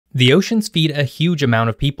The oceans feed a huge amount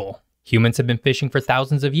of people. Humans have been fishing for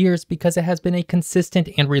thousands of years because it has been a consistent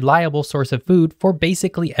and reliable source of food for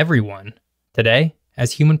basically everyone. Today,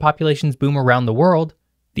 as human populations boom around the world,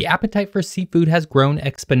 the appetite for seafood has grown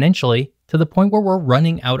exponentially to the point where we're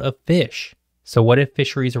running out of fish. So what if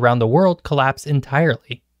fisheries around the world collapse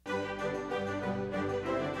entirely?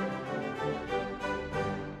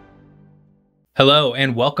 Hello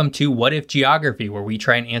and welcome to What If Geography, where we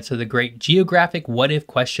try and answer the great geographic what-if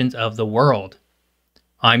questions of the world.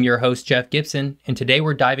 I'm your host, Jeff Gibson, and today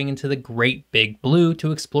we're diving into the great big blue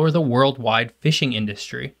to explore the worldwide fishing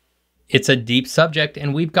industry. It's a deep subject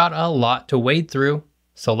and we've got a lot to wade through,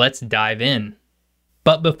 so let's dive in.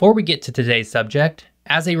 But before we get to today's subject,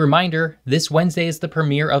 as a reminder, this Wednesday is the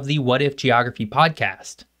premiere of the What If Geography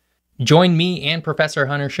podcast. Join me and Professor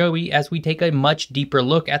Hunter Shobi as we take a much deeper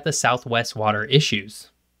look at the Southwest water issues.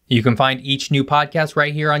 You can find each new podcast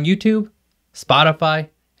right here on YouTube, Spotify,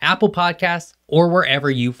 Apple Podcasts, or wherever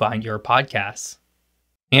you find your podcasts.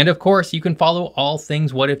 And of course, you can follow all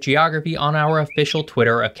things What If Geography on our official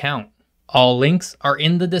Twitter account. All links are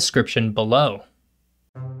in the description below.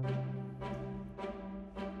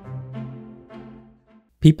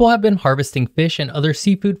 People have been harvesting fish and other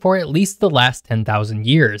seafood for at least the last 10,000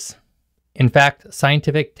 years. In fact,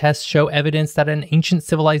 scientific tests show evidence that an ancient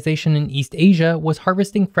civilization in East Asia was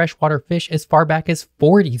harvesting freshwater fish as far back as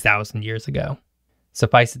 40,000 years ago.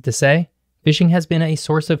 Suffice it to say, fishing has been a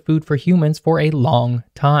source of food for humans for a long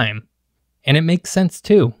time. And it makes sense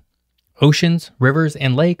too. Oceans, rivers,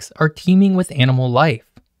 and lakes are teeming with animal life.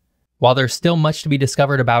 While there's still much to be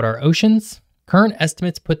discovered about our oceans, current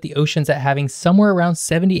estimates put the oceans at having somewhere around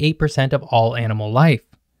 78% of all animal life.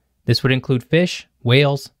 This would include fish,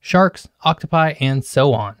 whales, sharks, octopi, and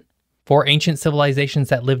so on. For ancient civilizations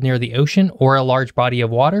that lived near the ocean or a large body of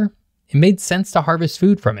water, it made sense to harvest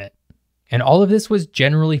food from it. And all of this was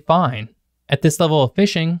generally fine. At this level of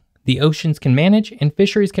fishing, the oceans can manage and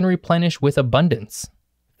fisheries can replenish with abundance.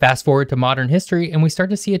 Fast forward to modern history and we start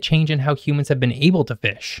to see a change in how humans have been able to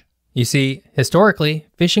fish. You see, historically,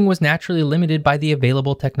 fishing was naturally limited by the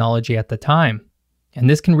available technology at the time. And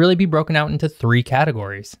this can really be broken out into three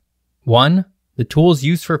categories. 1. The tools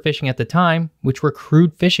used for fishing at the time, which were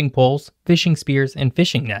crude fishing poles, fishing spears, and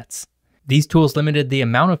fishing nets. These tools limited the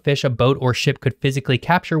amount of fish a boat or ship could physically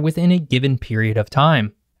capture within a given period of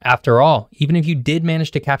time. After all, even if you did manage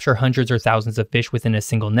to capture hundreds or thousands of fish within a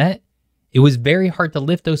single net, it was very hard to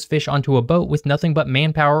lift those fish onto a boat with nothing but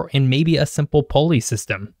manpower and maybe a simple pulley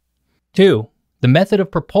system. 2. The method of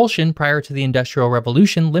propulsion prior to the Industrial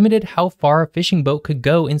Revolution limited how far a fishing boat could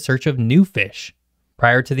go in search of new fish.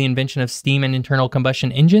 Prior to the invention of steam and internal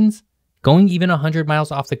combustion engines, going even 100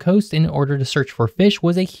 miles off the coast in order to search for fish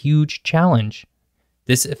was a huge challenge.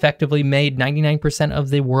 This effectively made 99% of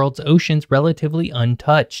the world's oceans relatively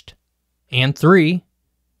untouched. And 3.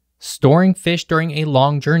 Storing fish during a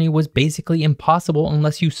long journey was basically impossible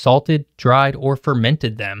unless you salted, dried, or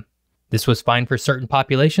fermented them. This was fine for certain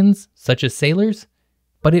populations, such as sailors,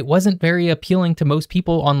 but it wasn't very appealing to most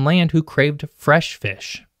people on land who craved fresh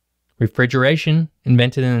fish. Refrigeration,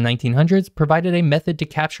 invented in the 1900s, provided a method to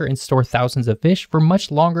capture and store thousands of fish for much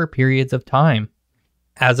longer periods of time.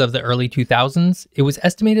 As of the early 2000s, it was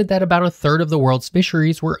estimated that about a third of the world's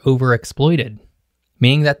fisheries were overexploited,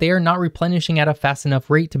 meaning that they are not replenishing at a fast enough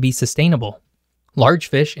rate to be sustainable. Large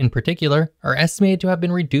fish, in particular, are estimated to have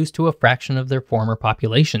been reduced to a fraction of their former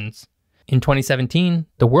populations. In 2017,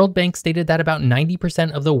 the World Bank stated that about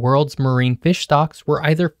 90% of the world's marine fish stocks were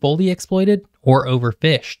either fully exploited or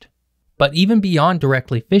overfished. But even beyond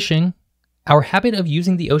directly fishing, our habit of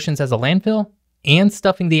using the oceans as a landfill and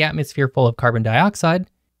stuffing the atmosphere full of carbon dioxide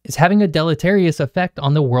is having a deleterious effect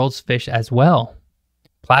on the world's fish as well.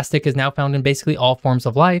 Plastic is now found in basically all forms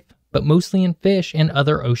of life, but mostly in fish and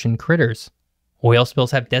other ocean critters. Oil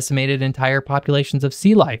spills have decimated entire populations of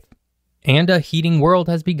sea life. And a heating world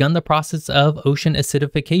has begun the process of ocean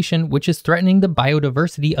acidification, which is threatening the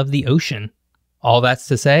biodiversity of the ocean. All that's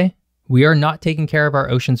to say, we are not taking care of our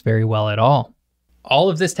oceans very well at all. All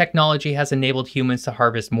of this technology has enabled humans to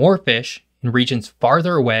harvest more fish in regions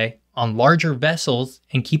farther away on larger vessels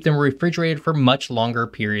and keep them refrigerated for much longer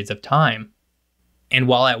periods of time. And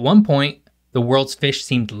while at one point, the world's fish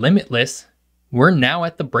seemed limitless, we're now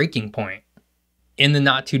at the breaking point. In the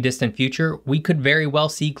not too distant future, we could very well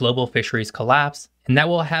see global fisheries collapse, and that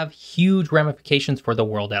will have huge ramifications for the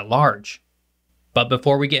world at large. But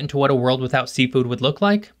before we get into what a world without seafood would look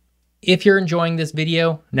like, if you're enjoying this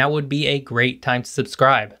video, now would be a great time to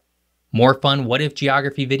subscribe. More fun What If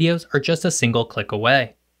Geography videos are just a single click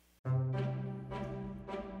away.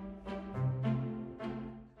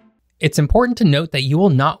 It's important to note that you will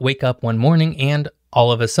not wake up one morning and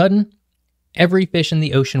All of a sudden, every fish in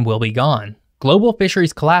the ocean will be gone. Global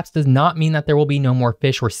fisheries collapse does not mean that there will be no more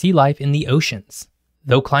fish or sea life in the oceans,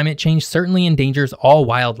 though climate change certainly endangers all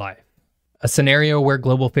wildlife. A scenario where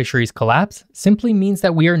global fisheries collapse simply means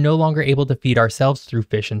that we are no longer able to feed ourselves through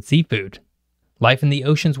fish and seafood. Life in the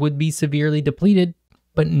oceans would be severely depleted,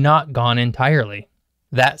 but not gone entirely.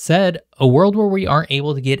 That said, a world where we aren't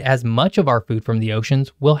able to get as much of our food from the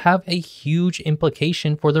oceans will have a huge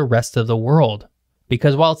implication for the rest of the world.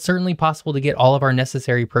 Because while it's certainly possible to get all of our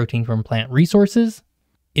necessary protein from plant resources,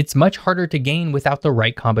 it's much harder to gain without the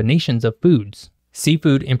right combinations of foods.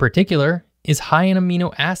 Seafood, in particular, is high in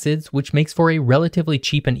amino acids, which makes for a relatively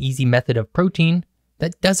cheap and easy method of protein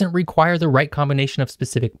that doesn't require the right combination of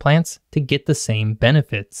specific plants to get the same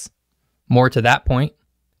benefits. More to that point,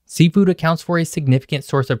 seafood accounts for a significant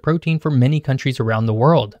source of protein for many countries around the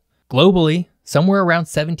world. Globally, somewhere around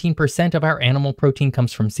 17% of our animal protein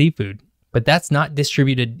comes from seafood. But that's not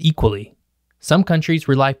distributed equally. Some countries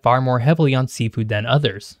rely far more heavily on seafood than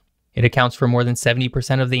others. It accounts for more than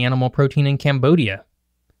 70% of the animal protein in Cambodia,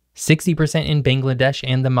 60% in Bangladesh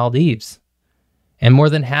and the Maldives, and more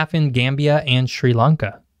than half in Gambia and Sri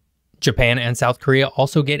Lanka. Japan and South Korea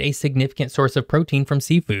also get a significant source of protein from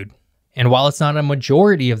seafood. And while it's not a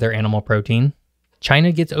majority of their animal protein,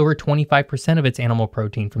 China gets over 25% of its animal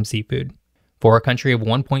protein from seafood. For a country of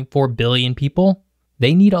 1.4 billion people,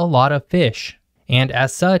 they need a lot of fish, and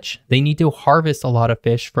as such, they need to harvest a lot of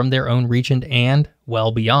fish from their own region and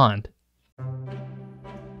well beyond.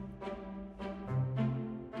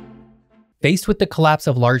 Faced with the collapse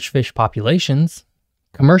of large fish populations,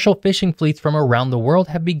 commercial fishing fleets from around the world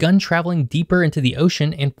have begun traveling deeper into the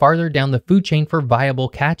ocean and farther down the food chain for viable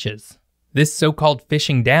catches. This so-called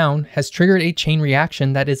fishing down has triggered a chain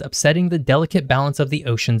reaction that is upsetting the delicate balance of the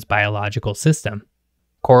ocean's biological system.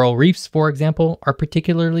 Coral reefs, for example, are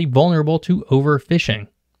particularly vulnerable to overfishing.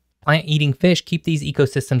 Plant-eating fish keep these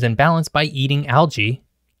ecosystems in balance by eating algae,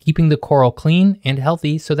 keeping the coral clean and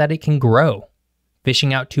healthy so that it can grow.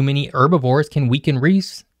 Fishing out too many herbivores can weaken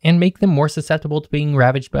reefs and make them more susceptible to being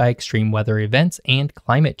ravaged by extreme weather events and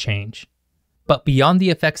climate change. But beyond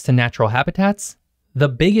the effects to natural habitats, the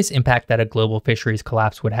biggest impact that a global fisheries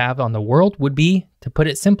collapse would have on the world would be, to put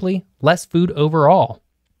it simply, less food overall.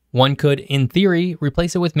 One could, in theory,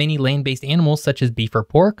 replace it with many land-based animals such as beef or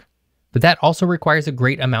pork, but that also requires a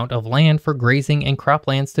great amount of land for grazing and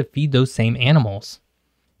croplands to feed those same animals.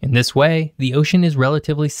 In this way, the ocean is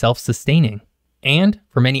relatively self-sustaining, and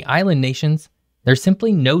for many island nations, there's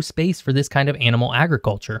simply no space for this kind of animal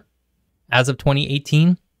agriculture. As of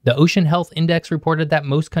 2018, the Ocean Health Index reported that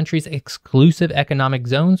most countries' exclusive economic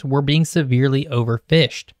zones were being severely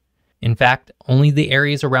overfished. In fact, only the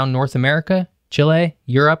areas around North America, Chile,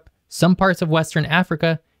 Europe, some parts of Western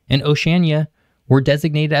Africa, and Oceania were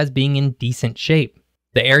designated as being in decent shape.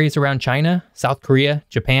 The areas around China, South Korea,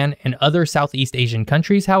 Japan, and other Southeast Asian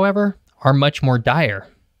countries, however, are much more dire.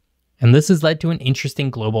 And this has led to an interesting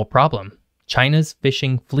global problem: China's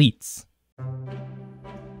fishing fleets.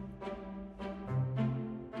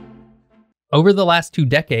 Over the last 2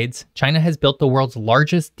 decades, China has built the world's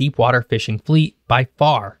largest deepwater fishing fleet by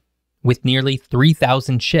far, with nearly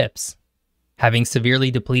 3,000 ships. Having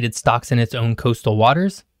severely depleted stocks in its own coastal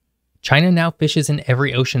waters, China now fishes in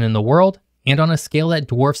every ocean in the world and on a scale that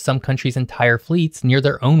dwarfs some countries' entire fleets near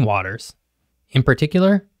their own waters. In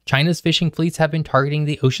particular, China's fishing fleets have been targeting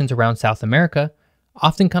the oceans around South America,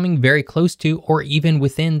 often coming very close to or even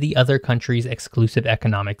within the other country's exclusive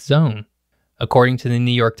economic zone. According to the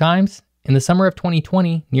New York Times, in the summer of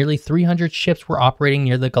 2020, nearly 300 ships were operating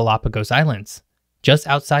near the Galapagos Islands, just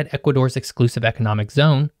outside Ecuador's exclusive economic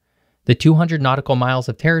zone, the 200 nautical miles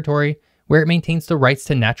of territory where it maintains the rights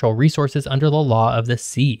to natural resources under the law of the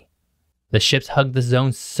sea. The ships hug the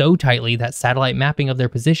zone so tightly that satellite mapping of their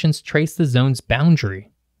positions trace the zone's boundary.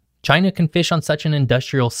 China can fish on such an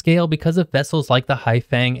industrial scale because of vessels like the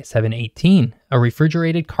Haifeng 718, a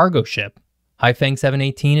refrigerated cargo ship. Haifeng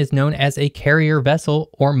 718 is known as a carrier vessel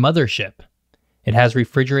or mothership. It has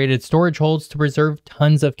refrigerated storage holds to preserve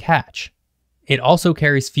tons of catch. It also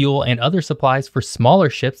carries fuel and other supplies for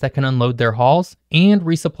smaller ships that can unload their hauls and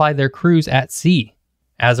resupply their crews at sea.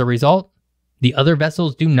 As a result, the other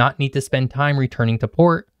vessels do not need to spend time returning to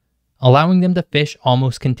port, allowing them to fish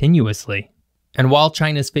almost continuously. And while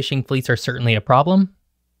China's fishing fleets are certainly a problem,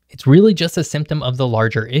 it's really just a symptom of the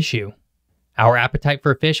larger issue. Our appetite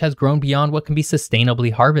for fish has grown beyond what can be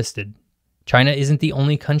sustainably harvested. China isn't the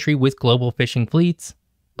only country with global fishing fleets,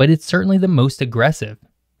 but it's certainly the most aggressive.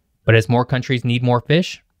 But as more countries need more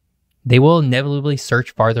fish, they will inevitably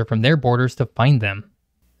search farther from their borders to find them.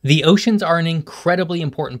 The oceans are an incredibly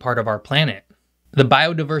important part of our planet. The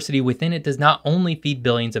biodiversity within it does not only feed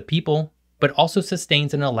billions of people, but also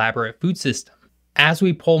sustains an elaborate food system. As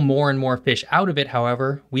we pull more and more fish out of it,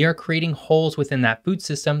 however, we are creating holes within that food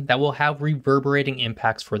system that will have reverberating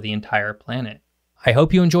impacts for the entire planet. I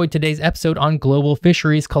hope you enjoyed today's episode on global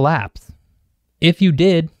fisheries collapse. If you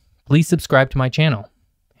did, please subscribe to my channel.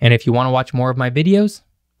 And if you want to watch more of my videos,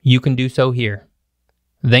 you can do so here.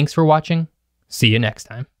 Thanks for watching. See you next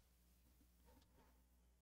time.